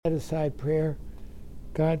Set aside prayer.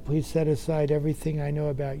 God, please set aside everything I know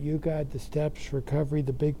about you, God, the steps, recovery,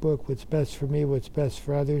 the big book, what's best for me, what's best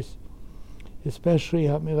for others. Especially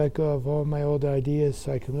help me let go of all my old ideas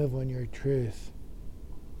so I can live on your truth.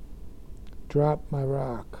 Drop my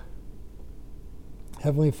rock.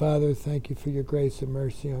 Heavenly Father, thank you for your grace and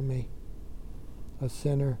mercy on me, a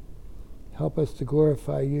sinner. Help us to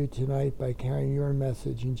glorify you tonight by carrying your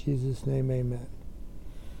message. In Jesus' name, amen.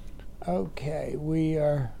 Okay, we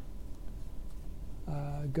are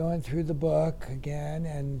going through the book again,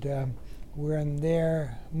 and we're in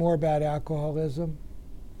there more about alcoholism.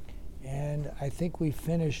 And I think we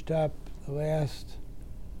finished up the last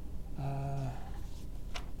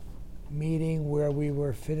meeting where we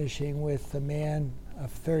were finishing with the man of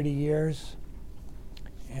 30 years.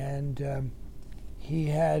 And he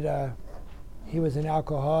was an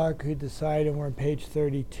alcoholic who decided, and we're on page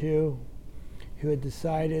 32, who had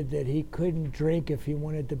decided that he couldn't drink if he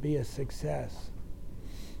wanted to be a success.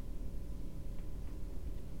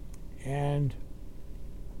 And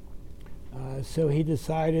so he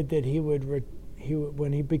decided that he would,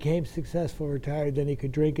 when he became successful, retired, then he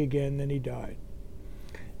could drink again, then he died.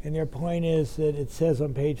 And their point is that it says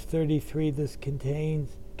on page 33, this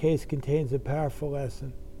case contains a powerful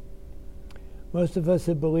lesson. Most of us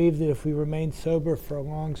have believed that if we remained sober for a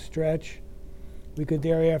long stretch, we could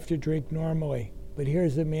thereafter drink normally. But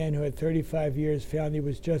here's a man who at 35 years found he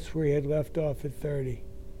was just where he had left off at 30.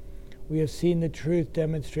 We have seen the truth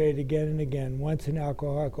demonstrated again and again. Once an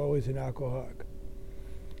alcoholic, always an alcoholic.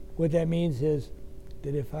 What that means is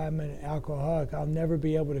that if I'm an alcoholic, I'll never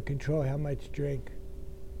be able to control how much drink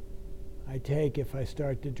I take if I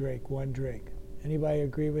start to drink one drink. Anybody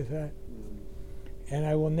agree with that? And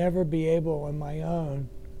I will never be able on my own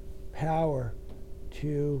power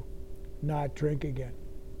to not drink again.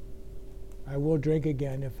 I will drink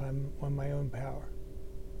again if I'm on my own power.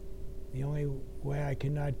 The only way I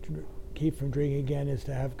cannot keep from drinking again is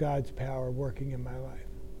to have God's power working in my life.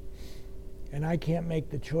 And I can't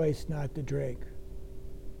make the choice not to drink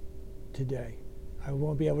today. I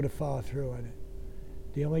won't be able to follow through on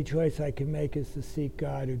it. The only choice I can make is to seek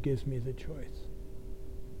God who gives me the choice.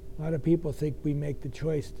 A lot of people think we make the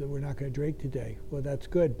choice that we're not going to drink today. Well, that's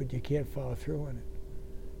good, but you can't follow through on it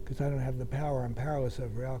because I don't have the power. I'm powerless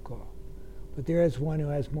over alcohol. But there is one who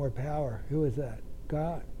has more power. Who is that?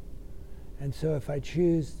 God. And so if I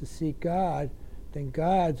choose to seek God, then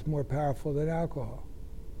God's more powerful than alcohol.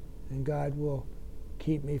 And God will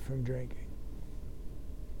keep me from drinking.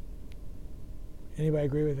 Anybody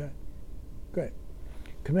agree with that? Good.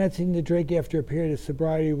 Commencing to drink after a period of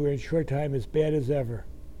sobriety, we're in short time as bad as ever.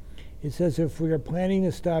 It says if we are planning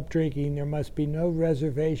to stop drinking, there must be no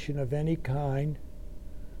reservation of any kind,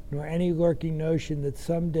 nor any lurking notion that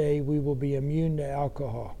someday we will be immune to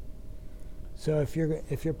alcohol. So if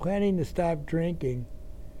you're planning to stop drinking,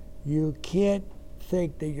 you can't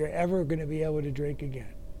think that you're ever going to be able to drink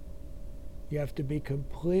again. You have to be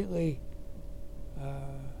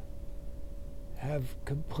have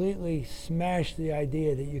completely smashed the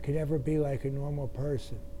idea that you could ever be like a normal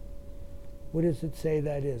person. What does it say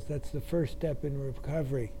that is? That's the first step in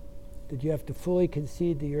recovery, that you have to fully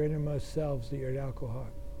concede to your innermost selves that you're an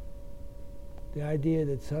alcoholic. The idea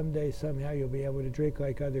that someday, somehow, you'll be able to drink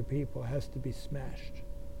like other people has to be smashed.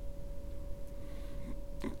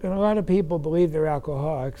 And a lot of people believe they're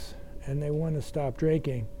alcoholics and they want to stop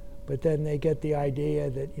drinking, but then they get the idea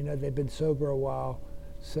that, they've been sober a while,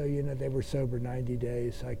 so, they were sober 90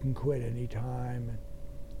 days, so I can quit any time,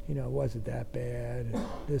 and, it wasn't that bad, and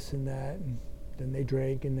this and that, and then they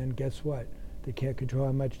drink, and then guess what? They can't control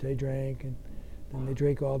how much they drink, and then they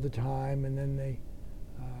drink all the time, and then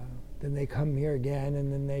they come here again,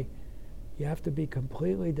 and then you have to be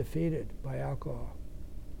completely defeated by alcohol.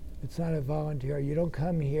 It's not a volunteer. You don't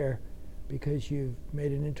come here because you've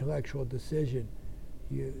made an intellectual decision.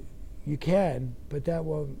 You can, but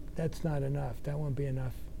that's not enough. That won't be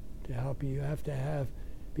enough to help you. You have to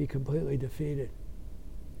be completely defeated.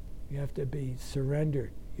 You have to be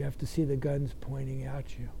surrendered. You have to see the guns pointing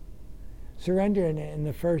at you. Surrender in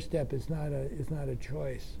the first step is not a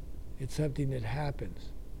choice. It's something that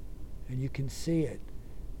happens. And you can see it.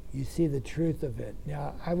 You see the truth of it.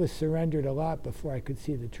 Now, I was surrendered a lot before I could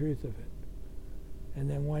see the truth of it. And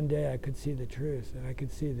then one day I could see the truth, and I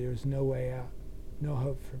could see there was no way out, no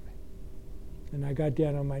hope for me. And I got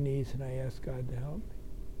down on my knees and I asked God to help me.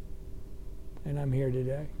 And I'm here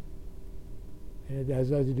today. And it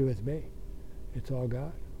has nothing to do with me. It's all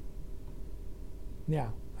God.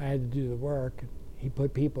 Now, I had to do the work. He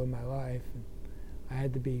put people in my life, and I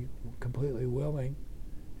had to be completely willing,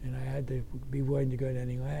 and I had to be willing to go to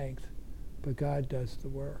any length. But God does the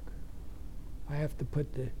work. I have to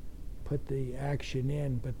put the action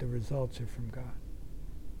in, but the results are from God.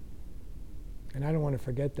 And I don't want to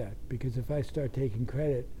forget that, because if I start taking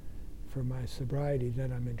credit for my sobriety,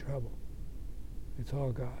 then I'm in trouble. It's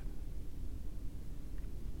all God.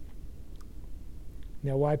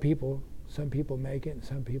 Now, why some people make it and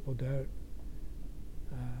some people don't.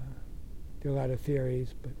 There are a lot of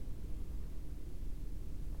theories, but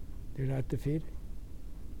they're not defeated.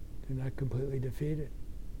 They're not completely defeated.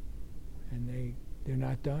 And they're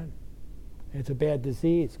not done. And it's a bad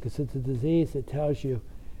disease, because it's a disease that tells you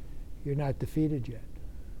you're not defeated yet.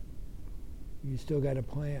 You still got a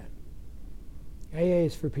plan. AA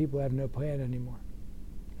is for people who have no plan anymore.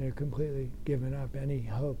 They're completely given up any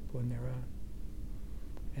hope on their own.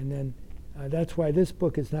 And then that's why this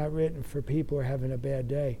book is not written for people who are having a bad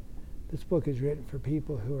day. This book is written for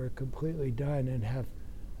people who are completely done and have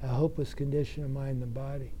a hopeless condition of mind and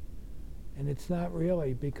body. And it's not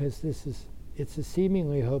really, because it's a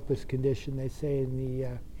seemingly hopeless condition, they say in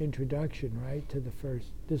the introduction, right, to the first.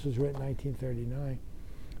 This was written in 1939.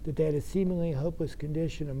 That they had a seemingly hopeless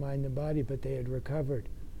condition of mind and body, but they had recovered.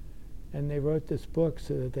 And they wrote this book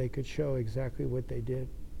so that they could show exactly what they did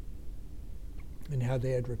and how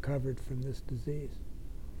they had recovered from this disease.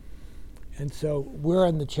 And so we're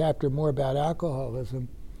on the chapter more about alcoholism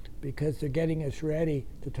because they're getting us ready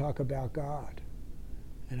to talk about God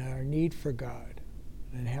and our need for God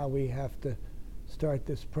and how we have to start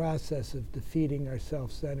this process of defeating our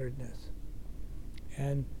self-centeredness.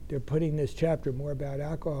 And they're putting this chapter more about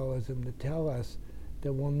alcoholism to tell us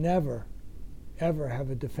that we'll never, ever have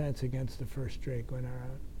a defense against the first drink on our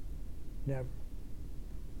own. Never.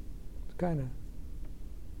 It's kind of,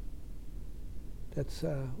 that's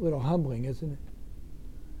a little humbling, isn't it?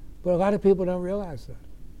 But a lot of people don't realize that.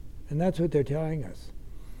 And that's what they're telling us.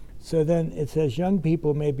 So then it says, young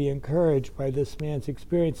people may be encouraged by this man's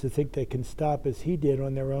experience to think they can stop as he did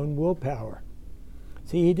on their own willpower.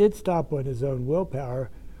 See, he did stop on his own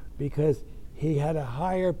willpower because he had a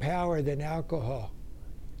higher power than alcohol.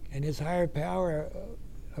 And his higher power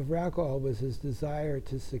of alcohol was his desire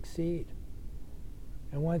to succeed.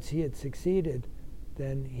 And once he had succeeded,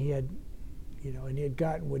 then he had, and he had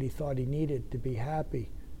gotten what he thought he needed to be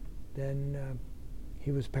happy, then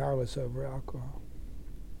he was powerless over alcohol.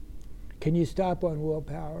 Can you stop on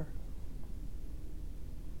willpower?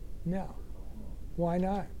 No. Why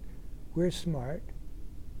not? We're smart.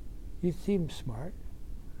 You seem smart.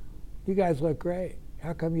 You guys look great.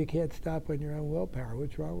 How come you can't stop on your own willpower?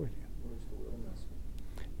 What's wrong with you? Where's the willness?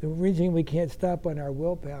 The reason we can't stop on our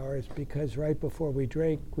willpower is because right before we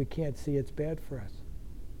drink, we can't see it's bad for us.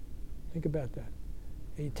 Think about that.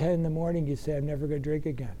 At 10 in the morning, you say, I'm never going to drink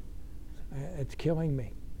again. It's killing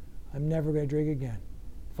me. I'm never going to drink again.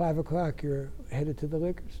 5 o'clock, you're headed to the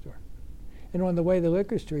liquor store. And on the way to the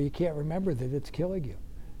liquor store, you can't remember that it's killing you.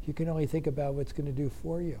 You can only think about what's going to do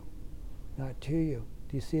for you, not to you.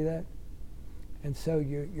 Do you see that? And so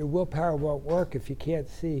your willpower won't work if you can't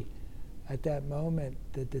see at that moment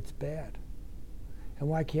that it's bad. And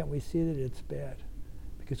why can't we see that it's bad?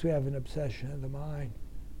 Because we have an obsession of the mind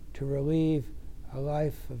to relieve a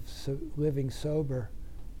life of living sober,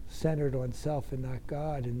 centered on self and not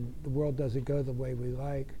God, and the world doesn't go the way we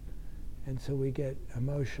like. And so we get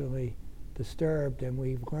emotionally disturbed, and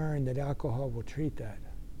we've learned that alcohol will treat that.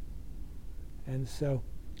 And so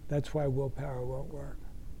that's why willpower won't work.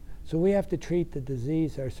 So we have to treat the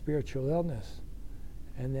disease, our spiritual illness,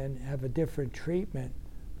 and then have a different treatment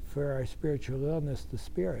for our spiritual illness, the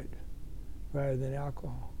spirit, rather than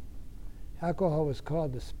alcohol. Alcohol was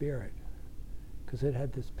called the spirit because it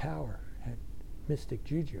had this power, had mystic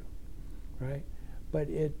juju, right? But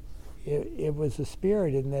it was a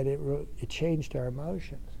spirit in that it changed our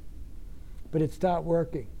emotions. But it stopped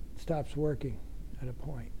working. It stops working at a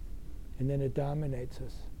point. And then it dominates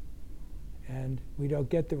us. And we don't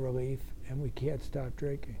get the relief, and we can't stop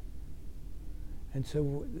drinking. And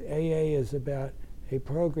so AA is about a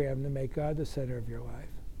program to make God the center of your life,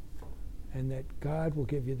 and that God will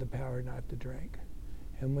give you the power not to drink.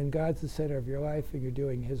 And when God's the center of your life and you're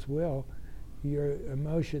doing His will, your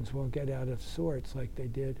emotions won't get out of sorts like they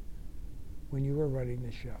did when you were running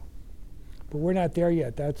the show. But we're not there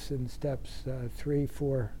yet. That's in steps 3,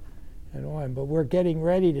 4, and on. But we're getting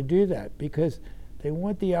ready to do that because they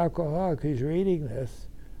want the alcoholic who's reading this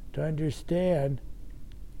to understand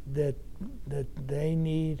that they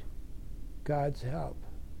need God's help.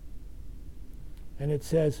 And it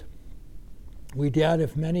says, we doubt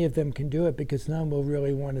if many of them can do it because none will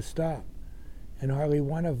really want to stop. And hardly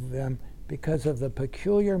one of them, because of the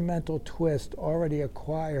peculiar mental twist already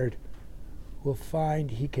acquired, will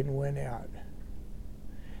find he can win out.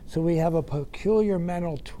 So we have a peculiar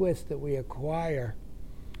mental twist that we acquire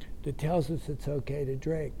that tells us it's okay to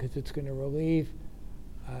drink because it's going to relieve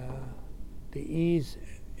the ease.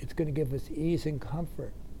 It's going to give us ease and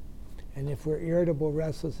comfort. And if we're irritable,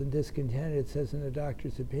 restless, and discontented, it says in the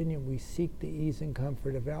doctor's opinion, we seek the ease and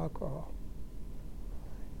comfort of alcohol.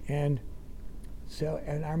 And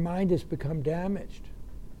our mind has become damaged.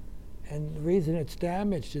 And the reason it's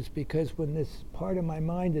damaged is because when this part of my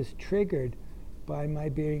mind is triggered by my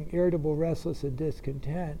being irritable, restless, and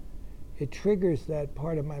discontent, it triggers that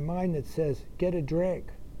part of my mind that says, get a drink.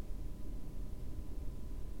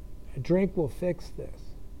 A drink will fix this.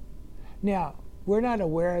 Now, we're not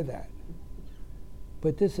aware of that,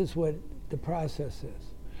 but this is what the process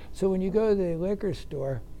is. So when you go to the liquor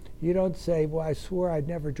store, you don't say, well, I swore I'd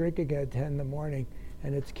never drink again at 10 in the morning,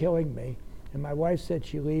 and it's killing me. And my wife said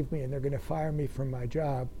she'd leave me, and they're going to fire me from my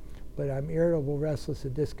job, but I'm irritable, restless,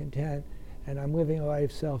 and discontent, and I'm living a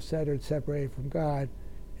life self-centered, separated from God,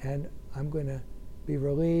 and I'm going to be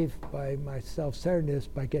relieved by my self-centeredness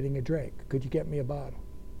by getting a drink. Could you get me a bottle?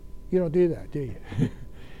 You don't do that, do you?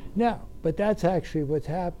 No, but that's actually what's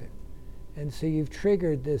happened. And so you've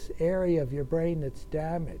triggered this area of your brain that's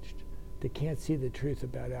damaged, that can't see the truth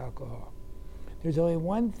about alcohol. There's only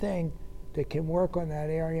one thing that can work on that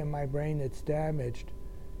area in my brain that's damaged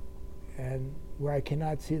and where I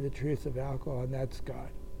cannot see the truth of alcohol, and that's God.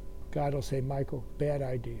 God will say, Michael, bad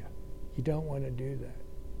idea. You don't want to do that.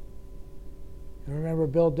 And remember,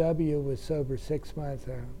 Bill W. was sober 6 months,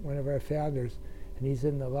 one of our founders, and he's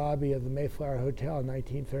in the lobby of the Mayflower Hotel in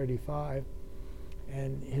 1935,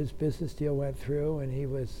 and his business deal went through, and he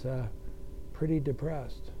was pretty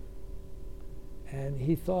depressed. And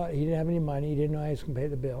he thought he didn't have any money, he didn't know how he was going to pay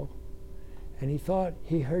the bill, and he thought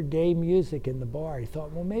he heard gay music in the bar. He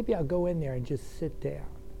thought, well, maybe I'll go in there and just sit down.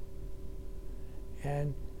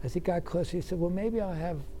 And as he got closer, he said, well, maybe I'll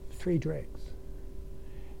have 3 drinks.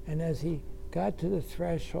 And as he got to the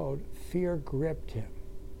threshold, fear gripped him.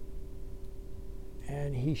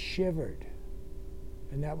 And he shivered.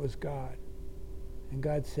 And that was God. And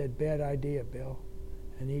God said, bad idea, Bill.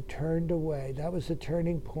 And he turned away. That was a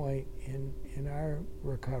turning point in our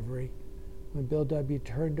recovery, when Bill W.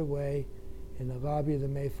 turned away in the lobby of the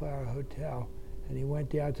Mayflower Hotel, and he went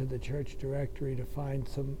down to the church directory to find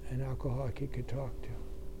an alcoholic he could talk to.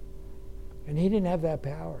 And he didn't have that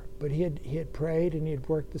power, but he had prayed and he had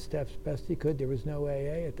worked the steps best he could. There was no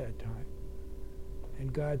AA at that time.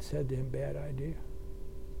 And God said to him, bad idea.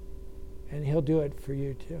 And he'll do it for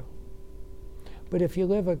you too. But if you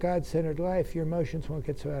live a God-centered life, your emotions won't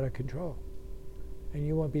get so out of control. And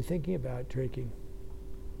you won't be thinking about drinking.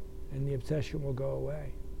 And the obsession will go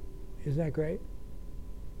away. Isn't that great?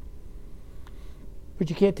 But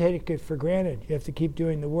you can't take it for granted. You have to keep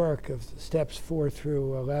doing the work of steps 4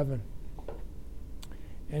 through 11.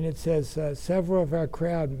 And it says, several of our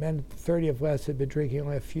crowd, men 30 of less, had been drinking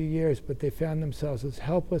only a few years, but they found themselves as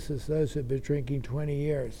helpless as those who had been drinking 20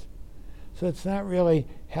 years. So it's not really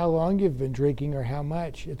how long you've been drinking or how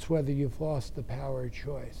much. It's whether you've lost the power of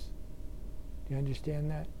choice. Do you understand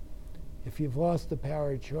that? If you've lost the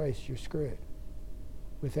power of choice, you're screwed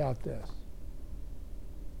without this.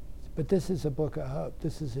 But this is a book of hope.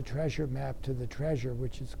 This is a treasure map to the treasure,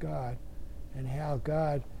 which is God, and how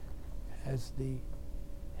God has the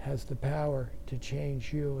power to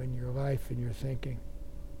change you and your life and your thinking.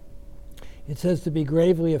 It says to be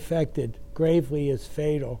gravely affected. Gravely is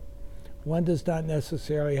fatal. One does not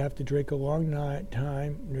necessarily have to drink a long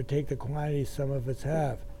time nor take the quantity some of us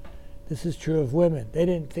have. This is true of women. They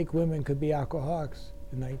didn't think women could be alcoholics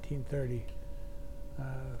in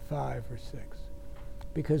 1935 or 6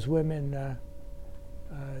 because women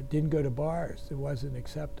didn't go to bars. It wasn't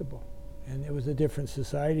acceptable. And it was a different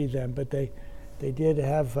society then, but they did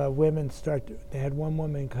have women they had one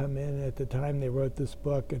woman come in at the time they wrote this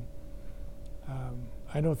book, and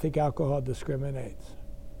I don't think alcohol discriminates.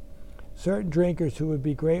 Certain drinkers who would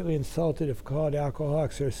be greatly insulted if called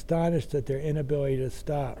alcoholics are astonished at their inability to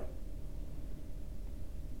stop.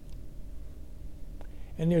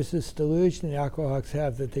 And there's this delusion that alcoholics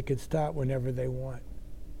have that they can stop whenever they want.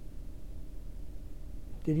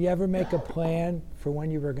 Did you ever make a plan for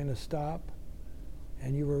when you were going to stop?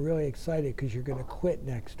 And you were really excited because you're going to quit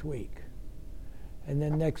next week. And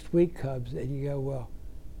then next week comes and you go, well,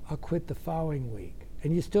 I'll quit the following week.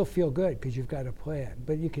 And you still feel good because you've got a plan,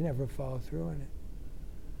 but you can never follow through on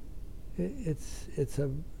it.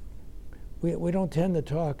 We don't tend to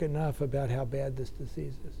talk enough about how bad this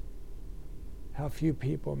disease is, how few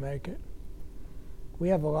people make it. We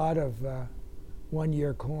have a lot of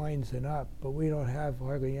 1-year coins and up, but we don't have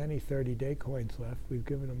hardly any 30-day coins left. We've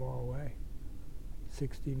given them all away.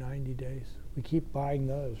 60, 90 days. We keep buying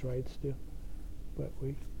those, right, Stu? But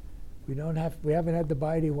we haven't had to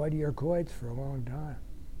buy any 1-year coins for a long time.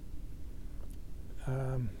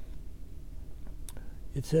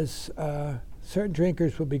 It says, certain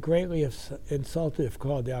drinkers will be greatly insulted if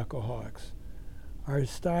called alcoholics, are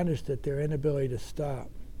astonished at their inability to stop.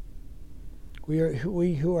 We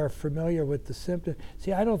who are familiar with the symptoms.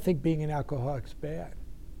 See, I don't think being an alcoholic's bad.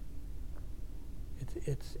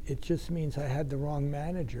 It just means I had the wrong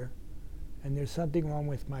manager, and there's something wrong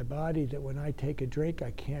with my body that when I take a drink,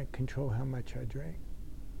 I can't control how much I drink.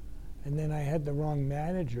 And then I had the wrong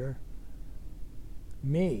manager,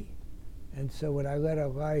 me. And so when I led a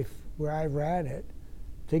life where I ran it,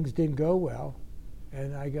 things didn't go well,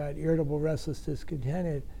 and I got irritable, restless,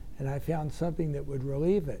 discontented, and I found something that would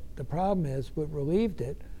relieve it. The problem is, what relieved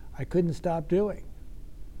it, I couldn't stop doing.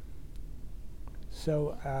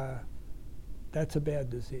 So that's a bad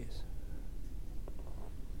disease.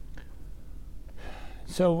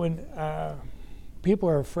 So when people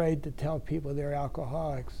are afraid to tell people they're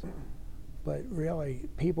alcoholics, but really,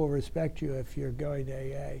 people respect you if you're going to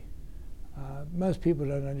AA. Most people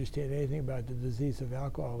don't understand anything about the disease of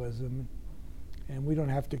alcoholism, and we don't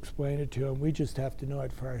have to explain it to them. We just have to know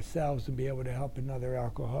it for ourselves and be able to help another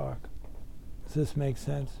alcoholic. Does this make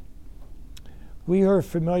sense? We who are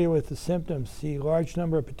familiar with the symptoms see a large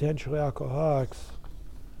number of potential alcoholics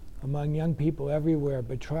among young people everywhere,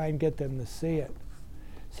 but try and get them to see it.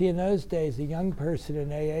 See, in those days, a young person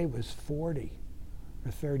in AA was 40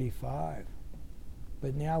 or 35.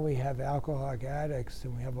 But now we have alcoholic addicts,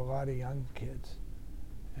 and we have a lot of young kids.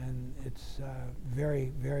 And it's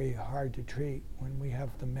very, very hard to treat when we have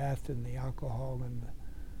the meth and the alcohol and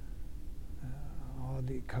all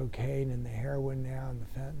the cocaine and the heroin now and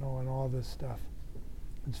the fentanyl and all this stuff.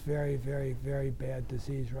 It's very, very, very bad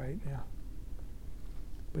disease right now.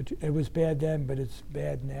 But it was bad then, but it's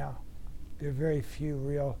bad now. There are very few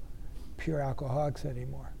real pure alcoholics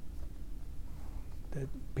anymore. That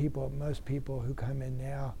most people who come in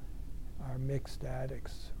now are mixed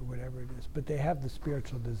addicts or whatever it is, but they have the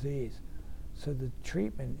spiritual disease. So the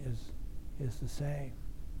treatment is the same.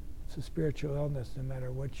 It's a spiritual illness no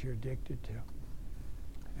matter what you're addicted to.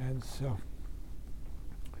 And so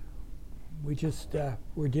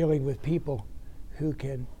we're dealing with people who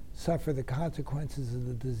can suffer the consequences of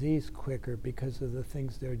the disease quicker because of the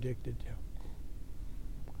things they're addicted to.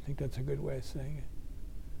 I think that's a good way of saying it.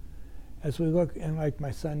 As we look, and like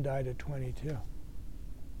my son died at 22.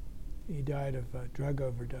 He died of a drug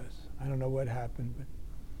overdose. I don't know what happened, but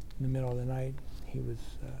in the middle of the night,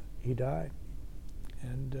 he died.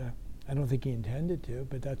 And I don't think he intended to,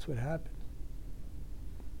 but that's what happened.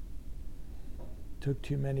 Took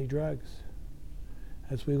too many drugs.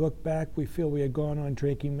 As we look back, we feel we had gone on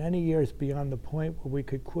drinking many years beyond the point where we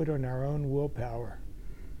could quit on our own willpower.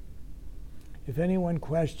 If anyone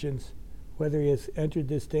questions whether he has entered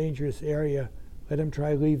this dangerous area, let him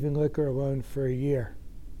try leaving liquor alone for a year.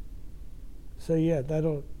 So yeah,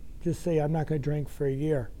 that'll just say, I'm not going to drink for a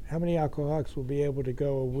year. How many alcoholics will be able to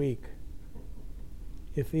go a week?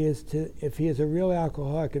 If he is a real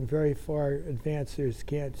alcoholic and very far advanced, there's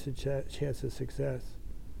a chance of success.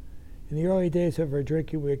 In the early days of our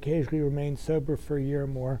drinking, we occasionally remained sober for a year or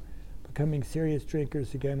more, becoming serious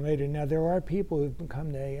drinkers again later. Now, there are people who've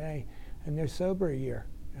come to AA, and they're sober a year.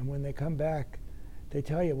 And when they come back, they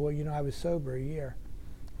tell you, well, I was sober a year.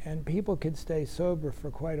 And people can stay sober for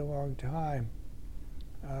quite a long time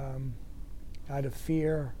out of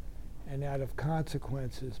fear and out of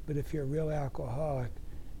consequences. But if you're a real alcoholic,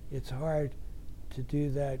 it's hard to do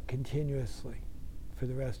that continuously for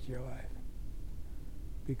the rest of your life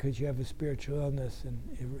because you have a spiritual illness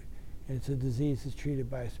and it's a disease that's treated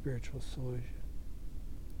by a spiritual solution.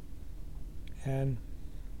 And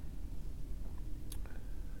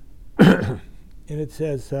it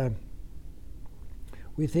says,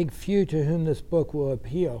 we think few to whom this book will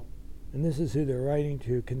appeal, and this is who they're writing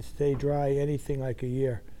to, can stay dry anything like a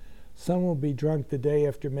year. Some will be drunk the day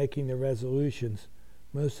after making their resolutions,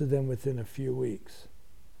 most of them within a few weeks.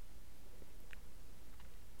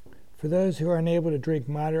 For those who are unable to drink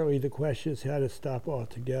moderately, the question is how to stop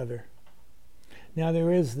altogether. Now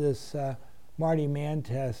there is this Marty Mann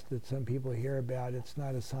test that some people hear about. It's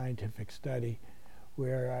not a scientific study,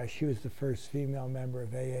 where she was the first female member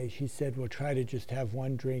of AA. She said, we'll try to just have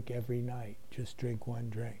one drink every night. Just drink one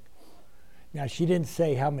drink. Now, she didn't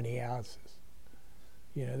say how many ounces.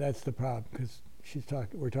 That's the problem, because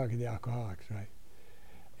we're talking the alcoholics,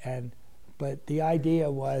 right? But the idea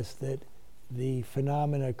was that the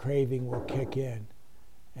phenomena craving will kick in,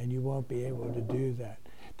 and you won't be able to do that.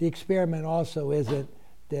 The experiment also isn't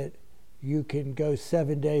that you can go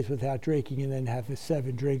 7 days without drinking and then have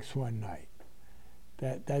 7 drinks one night.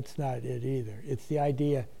 That's not it either. It's the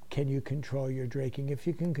idea, can you control your drinking? If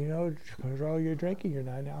you can control your drinking, you're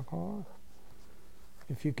not an alcoholic.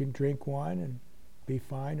 If you can drink one and be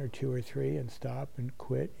fine, or 2 or 3 and stop and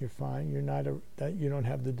quit, you're fine. You don't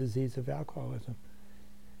have the disease of alcoholism.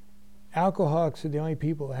 Alcoholics are the only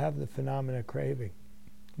people who have the phenomena of craving.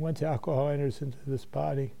 Once alcohol enters into this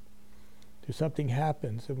body, there's something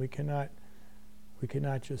happens, and we cannot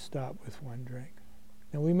just stop with one drink.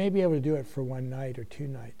 Now, we may be able to do it for 1 night or 2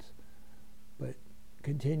 nights, but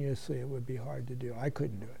continuously it would be hard to do. I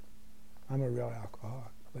couldn't do it. I'm a real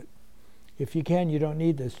alcoholic. But if you can, you don't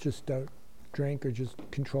need this. Just don't drink, or just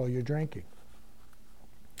control your drinking.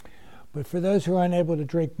 But for those who are unable to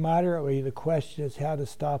drink moderately, the question is how to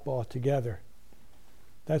stop altogether.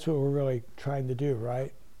 That's what we're really trying to do,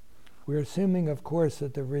 right? We're assuming, of course,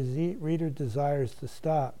 that the reader desires to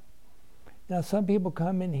stop. Now, some people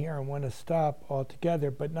come in here and want to stop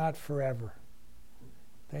altogether, but not forever.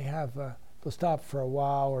 They'll stop for a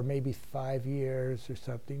while, or maybe 5 years or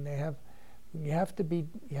something. You have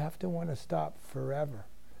to want to stop forever.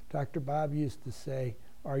 Dr. Bob used to say,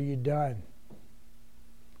 "Are you done?"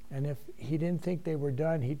 And if he didn't think they were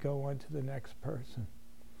done, he'd go on to the next person.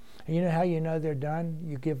 And you know how you know they're done?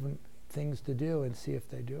 You give them things to do and see if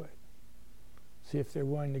they do it. See if they're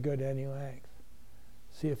willing to go to any length.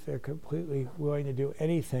 See if they're completely willing to do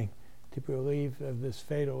anything to be relieved of this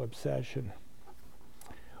fatal obsession.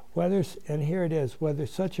 And here it is, whether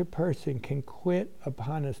such a person can quit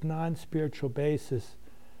upon a non-spiritual basis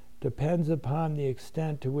depends upon the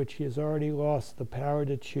extent to which he has already lost the power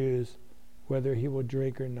to choose whether he will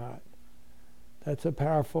drink or not. That's a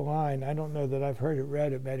powerful line. I don't know that I've heard it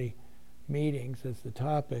read at many meetings as the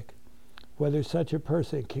topic. Whether such a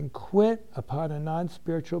person can quit upon a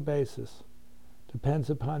non-spiritual basis depends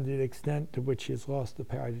upon the extent to which he has lost the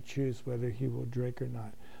power to choose whether he will drink or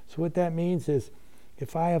not. So what that means is,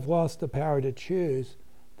 if I have lost the power to choose,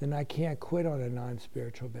 then I can't quit on a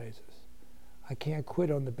non-spiritual basis. I can't quit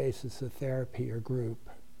on the basis of therapy or group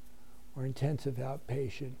or intensive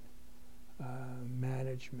outpatient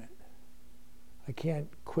management. I can't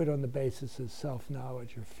quit on the basis of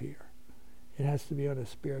self-knowledge or fear. It has to be on a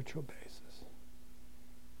spiritual basis.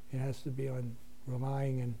 It has to be on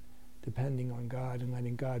relying and depending on God and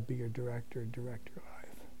letting God be your director and direct your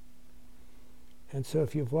life. And so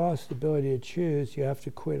if you've lost the ability to choose, you have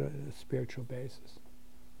to quit on a spiritual basis.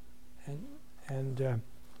 And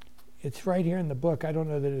it's right here in the book. I don't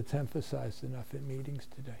know that it's emphasized enough in meetings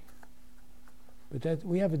today. But that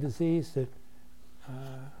we have a disease that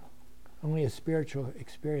only a spiritual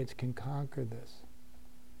experience can conquer this.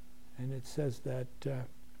 And it says that,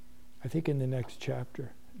 I think in the next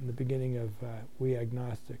chapter, in the beginning of We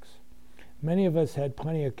Agnostics, many of us had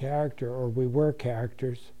plenty of character, or we were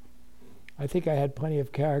characters. I think I had plenty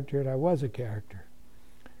of character, and I was a character.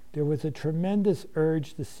 There was a tremendous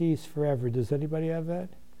urge to cease forever. Does anybody have that?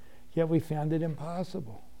 Yet we found it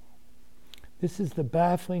impossible. This is the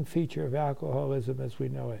baffling feature of alcoholism as we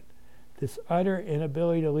know it. This utter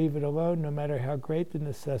inability to leave it alone, no matter how great the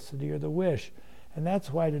necessity or the wish. And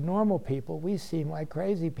that's why to normal people, we seem like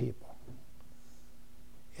crazy people.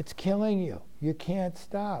 It's killing you. You can't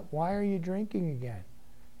stop. Why are you drinking again?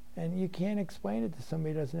 And you can't explain it to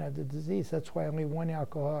somebody who doesn't have the disease. That's why only one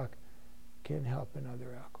alcoholic can help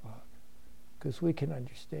another alcoholic. Because we can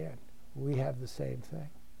understand. We have the same thing.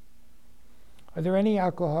 Are there any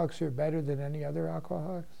alcoholics who are better than any other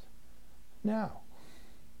alcoholics? No.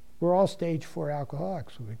 We're all stage 4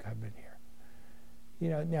 alcoholics when we come in here. You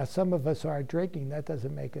know, now some of us aren't drinking. That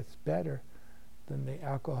doesn't make us better than the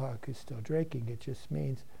alcoholic who's still drinking. It just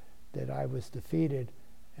means that I was defeated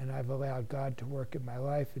and I've allowed God to work in my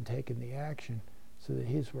life and taken the action so that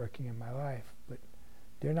He's working in my life. But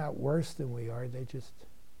they're not worse than we are.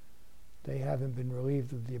 They haven't been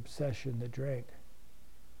relieved of the obsession to drink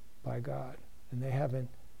by God. And they haven't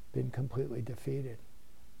been completely defeated.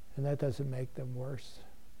 And that doesn't make them worse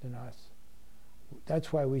than us.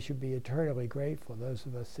 That's why we should be eternally grateful, those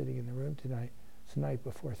of us sitting in the room tonight. It's the night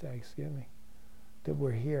before Thanksgiving. That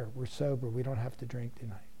we're here, we're sober, we don't have to drink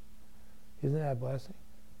tonight. Isn't that a blessing?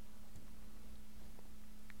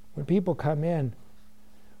 When people come in,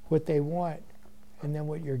 what they want and then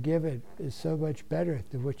what you're given is so much better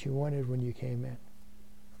than what you wanted when you came in.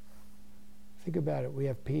 Think about it. We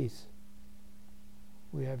have peace.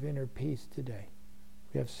 We have inner peace today.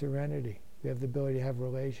 We have serenity. We have the ability to have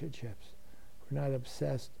relationships. We're not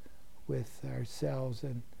obsessed with ourselves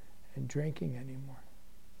and drinking anymore.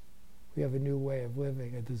 We have a new way of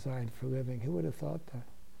living, a design for living. Who would have thought that?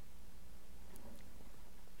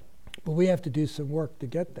 But we have to do some work to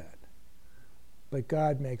get that. but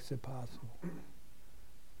God makes it possible.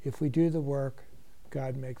 If we do the work,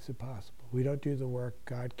 God makes it possible. We don't do the work,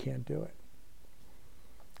 God can't do it.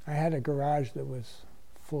 I had a garage that was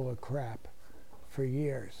full of crap for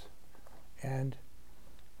years, and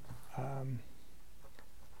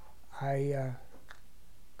I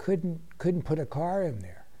couldn't put a car in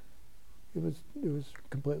there. It was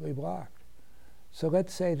completely blocked. So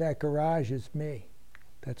let's say that garage is me.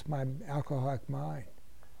 That's my alcoholic mind,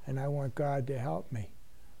 and I want God to help me.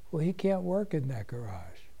 Well, he can't work in that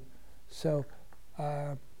garage. So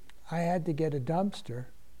I had to get a dumpster,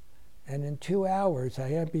 and in 2 hours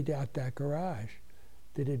I emptied out that garage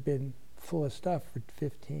that had been full of stuff for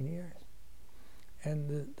 15 years.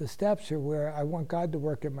 And the steps are where I want God to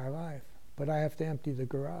work in my life, but I have to empty the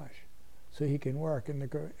garage so he can work. And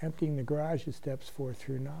emptying the garage is steps 4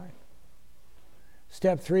 through 9.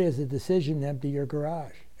 Step 3 is a decision to empty your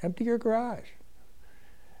garage. Empty your garage.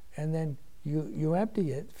 And then you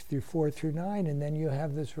empty it through 4 through 9, and then you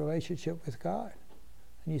have this relationship with God.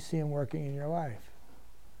 And you see him working in your life.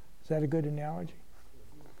 Is that a good analogy?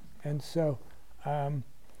 And so AA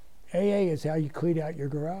is how you clean out your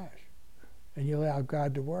garage. And you allow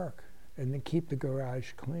God to work. And then keep the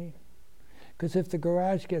garage clean. Because if the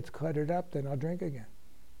garage gets cluttered up, then I'll drink again.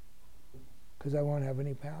 Because I won't have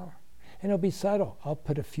any power. And it'll be subtle. I'll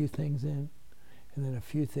put a few things in, and then a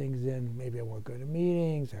few things in. Maybe I won't go to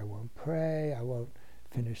meetings, I won't pray, I won't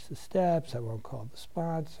finish the steps, I won't call the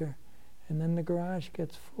sponsor. And then the garage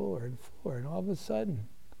gets fuller and fuller, and all of a sudden,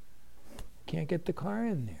 can't get the car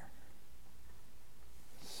in there.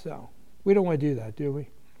 So, we don't want to do that, do we?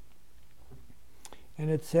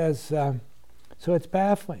 And it says, so it's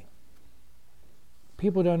baffling.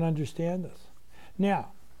 People don't understand this.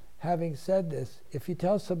 Now, having said this, if you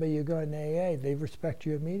tell somebody you're going to AA, they respect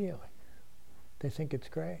you immediately. They think it's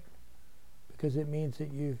great because it means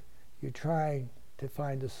that you're trying to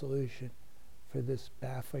find a solution for this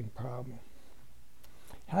baffling problem.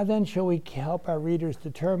 How then shall we help our readers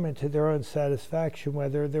determine to their own satisfaction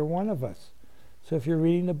whether they're one of us? So if you're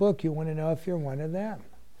reading the book, you want to know if you're one of them.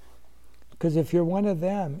 Because if you're one of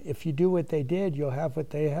them, if you do what they did, you'll have what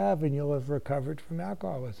they have and you'll have recovered from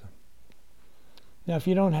alcoholism. Now, if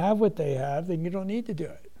you don't have what they have, then you don't need to do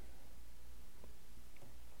it.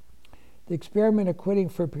 The experiment of quitting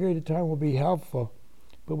for a period of time will be helpful,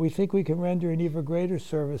 but we think we can render an even greater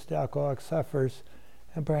service to alcoholic sufferers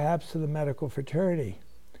and perhaps to the medical fraternity.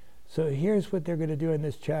 So here's what they're going to do in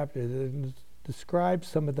this chapter. They're going to describe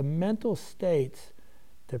some of the mental states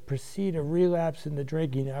that precede a relapse into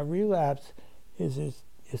drinking. Now, relapse is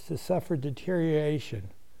to suffer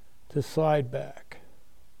deterioration, to slide back.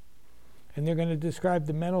 And they're going to describe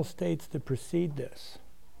the mental states that precede this.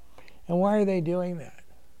 And why are they doing that?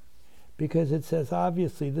 Because it says,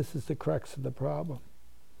 obviously, this is the crux of the problem.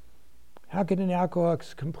 How can an alcoholic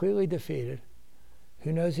who's completely defeated,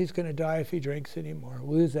 who knows he's going to die if he drinks anymore,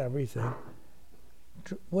 lose everything,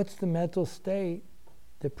 what's the mental state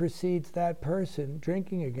that precedes that person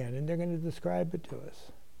drinking again? And they're going to describe it to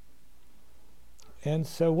us. And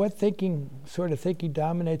so what sort of thinking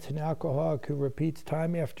dominates an alcoholic who repeats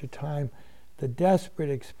time after time the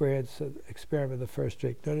desperate experiment of the first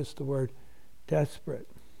drink? Notice the word desperate.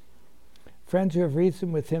 Friends who have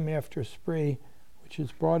reasoned with him after a spree, which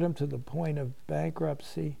has brought him to the point of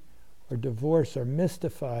bankruptcy or divorce, are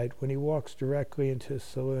mystified when he walks directly into a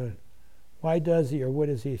saloon. Why does he, or what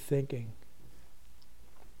is he thinking?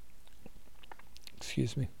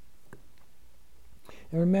 Excuse me.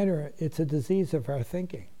 And remember, it's a disease of our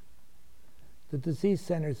thinking. The disease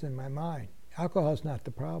centers in my mind. Alcohol is not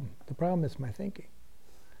the problem. The problem is my thinking.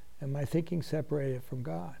 And my thinking separated from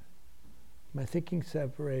God. My thinking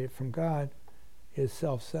separated from God is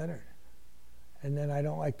self-centered. And then I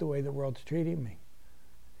don't like the way the world's treating me.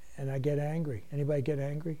 And I get angry. Anybody get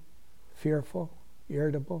angry? Fearful?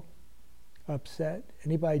 Irritable? Upset?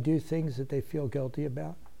 Anybody do things that they feel guilty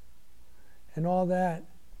about? And all that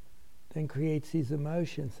then creates these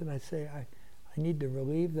emotions. And I say, I need to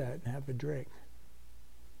relieve that and have a drink.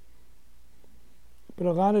 But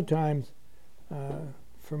a lot of times,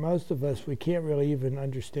 for most of us, we can't really even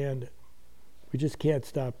understand it. We just can't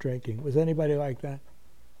stop drinking. Was anybody like that?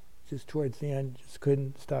 Just towards the end, just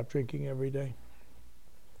couldn't stop drinking every day.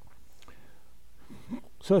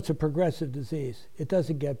 So it's a progressive disease. It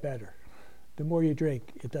doesn't get better. The more you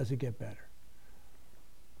drink, it doesn't get better.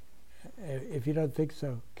 If you don't think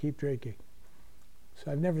so, keep drinking. So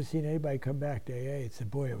I've never seen anybody come back to AA and say,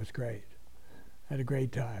 boy, it was great. I had a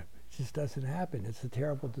great time. It just doesn't happen. It's a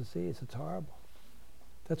terrible disease. It's horrible.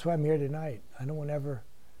 That's why I'm here tonight. I don't want to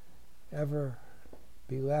ever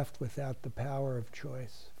be left without the power of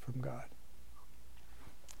choice from God.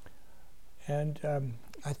 And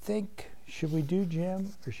I think, should we do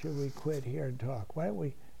Jim or should we quit here and talk? Why don't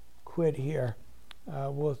we quit here?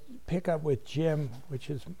 We'll pick up with Jim, which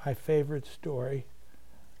is my favorite story,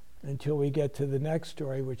 until we get to the next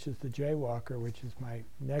story, which is the Jaywalker, which is my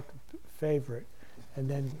next favorite. And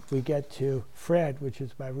then we get to Fred, which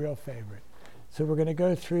is my real favorite. So we're going to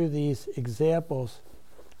go through these examples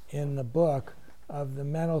in the book of the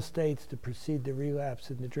mental states that precede the relapse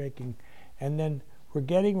in the drinking. And then we're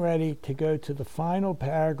getting ready to go to the final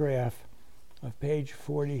paragraph of page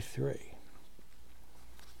 43.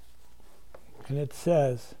 And it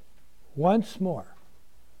says, once more.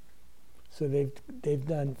 So they've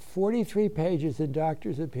done 43 pages in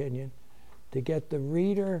doctor's opinion to get the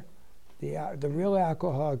reader, the real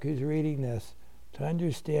alcoholic who's reading this, to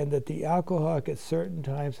understand that the alcoholic at certain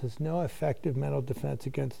times has no effective mental defense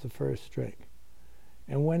against the first drink.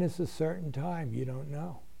 And when is a certain time? You don't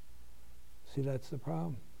know. See, that's the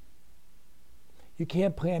problem. You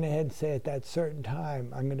can't plan ahead and say at that certain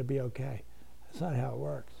time, I'm going to be okay. That's not how it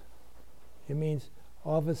works. It means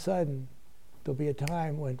all of a sudden, there'll be a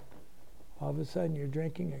time when all of a sudden you're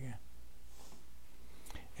drinking again.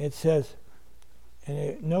 It says,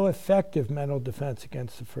 no effective mental defense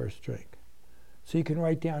against the first drink. So you can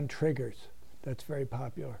write down triggers. That's very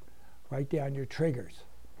popular. Write down your triggers.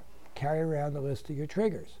 Carry around the list of your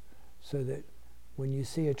triggers so that when you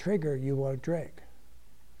see a trigger, you won't drink.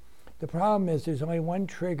 The problem is there's only one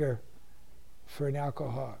trigger for an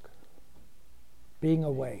alcoholic: being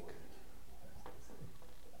awake.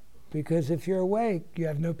 Because if you're awake, you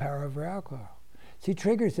have no power over alcohol. See,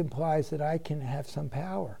 triggers implies that I can have some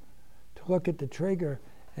power to look at the trigger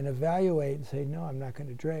and evaluate and say, no, I'm not going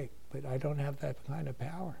to drink. But I don't have that kind of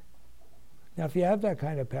power. Now, if you have that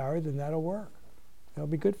kind of power, then that'll work. That'll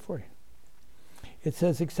be good for you. It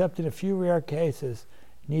says, except in a few rare cases,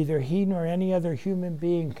 neither he nor any other human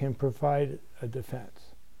being can provide a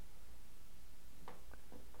defense.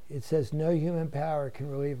 It says no human power can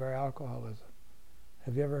relieve our alcoholism.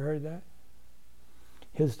 Have you ever heard that?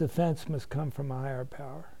 His defense must come from a higher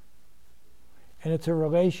power. And it's a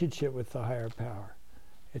relationship with the higher power.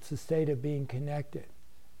 It's a state of being connected.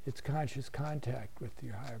 It's conscious contact with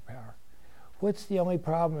your higher power. What's the only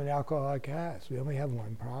problem an alcoholic has? We only have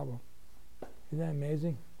one problem. Isn't that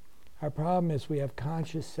amazing? Our problem is we have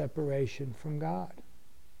conscious separation from God.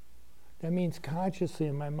 That means consciously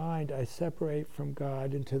in my mind I separate from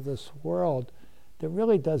God into this world that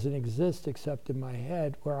really doesn't exist except in my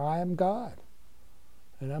head, where I am God.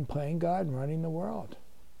 And I'm playing God and running the world.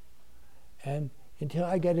 And until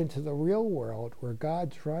I get into the real world where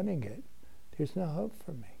God's running it, there's no hope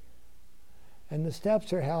for me. And the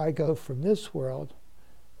steps are how I go from this world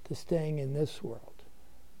to staying in this world.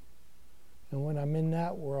 And when I'm in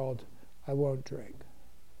that world, I won't drink.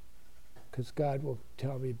 Because God will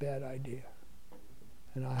tell me bad idea.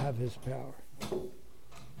 And I'll have his power.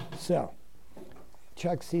 So,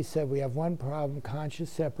 Chuck C. said we have one problem, conscious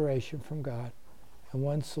separation from God, and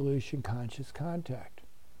one solution, conscious contact.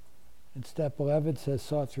 And step 11 says,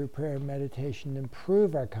 sought through prayer and meditation,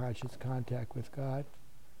 improve our conscious contact with God,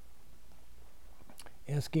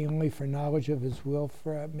 asking only for knowledge of his will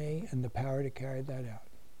for me and the power to carry that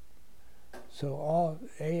out. So all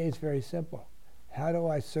AA is very simple. How do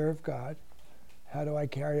I serve God? How do I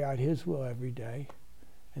carry out his will every day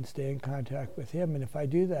and stay in contact with him? And if I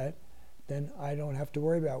do that, then I don't have to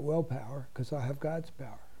worry about willpower because I'll have God's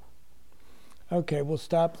power. Okay, we'll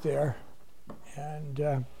stop there, and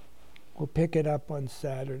we'll pick it up on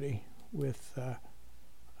Saturday with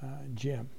Jim.